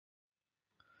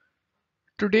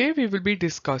Today we will be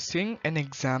discussing an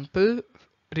example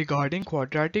regarding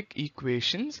quadratic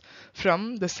equations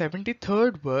from the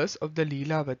 73rd verse of the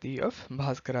Lilavati of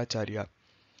Bhaskaracharya.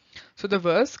 So the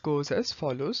verse goes as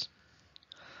follows.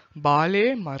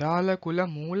 Bale marala kula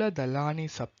moola dalani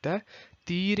sapta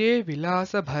Tire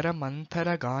vilasa bhara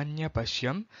manthara ganya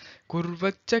pashyam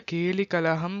Kurvacha keli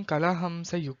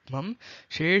kalahamsa yukmam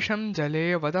Shesham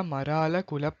jale vada marala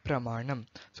kula pramanam.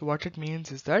 So what it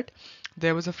means is that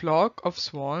there was a flock of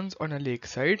swans on a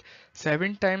lakeside.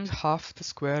 7 times half the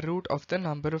square root of the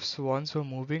number of swans were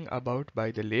moving about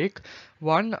by the lake.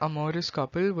 One amorous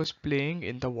couple was playing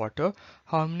in the water.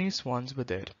 How many swans were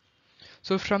there?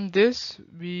 So from this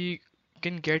we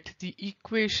can get the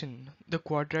equation, the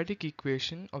quadratic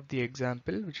equation of the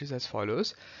example, which is as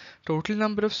follows. Total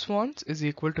number of swans is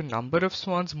equal to number of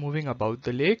swans moving about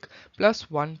the lake plus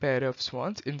one pair of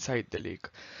swans inside the lake.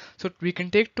 So we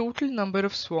can take total number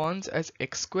of swans as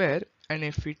x square, and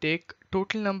if we take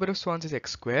total number of swans as x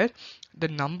square, the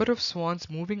number of swans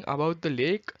moving about the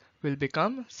lake will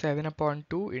become 7 upon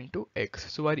 2 into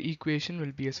x. So our equation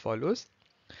will be as follows.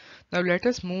 Now let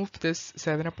us move this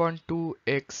 7 upon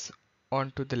 2x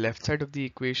onto the left side of the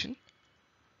equation.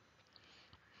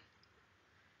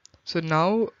 So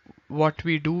now what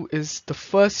we do is the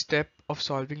first step of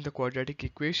solving the quadratic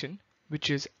equation, which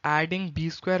is adding b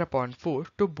square upon 4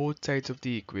 to both sides of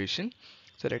the equation.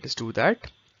 So let us do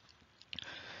that.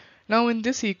 Now in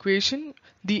this equation,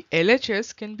 the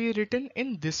LHS can be written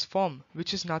in this form,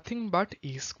 which is nothing but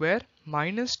a square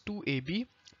minus 2ab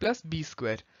plus b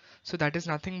square. So that is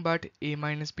nothing but a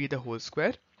minus b the whole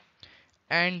square.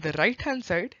 And the right hand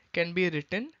side can be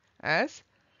written as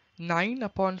 9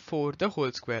 upon 4 the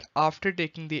whole square. After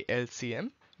taking the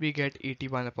LCM, we get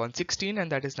 81 upon 16, and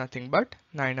that is nothing but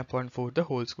 9 upon 4 the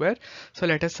whole square. So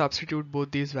let us substitute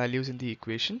both these values in the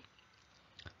equation.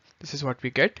 This is what we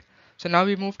get. So now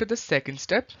we move to the second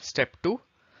step, step 2.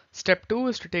 Step 2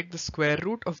 is to take the square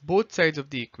root of both sides of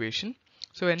the equation.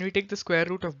 So when we take the square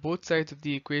root of both sides of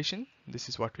the equation, this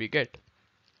is what we get.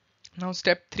 Now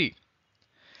step 3.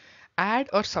 Add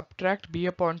or subtract b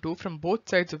upon 2 from both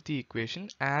sides of the equation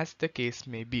as the case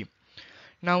may be.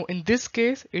 Now in this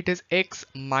case it is x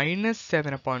minus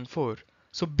 7 upon 4.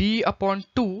 So b upon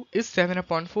 2 is 7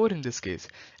 upon 4 in this case,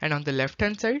 and on the left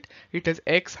hand side it is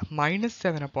x minus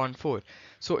 7 upon 4.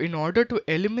 So in order to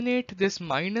eliminate this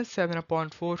minus 7 upon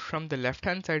 4 from the left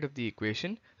hand side of the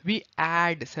equation, we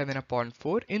add 7 upon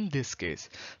 4 in this case.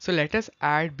 So let us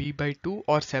add b by 2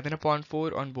 or 7 upon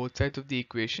 4 on both sides of the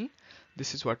equation.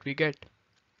 This is what we get.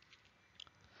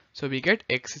 So we get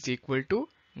x is equal to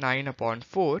 9 upon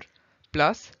 4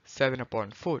 plus 7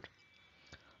 upon 4.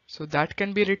 So that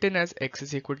can be written as x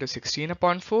is equal to 16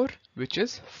 upon 4, which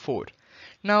is 4.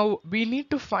 Now we need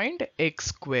to find x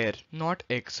square, not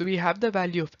x. So we have the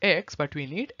value of x, but we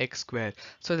need x square.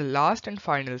 So the last and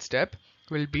final step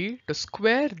will be to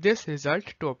square this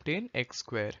result to obtain x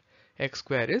square. X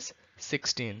square is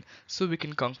 16. So we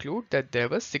can conclude that there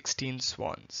were 16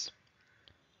 swans.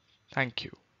 Thank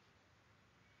you.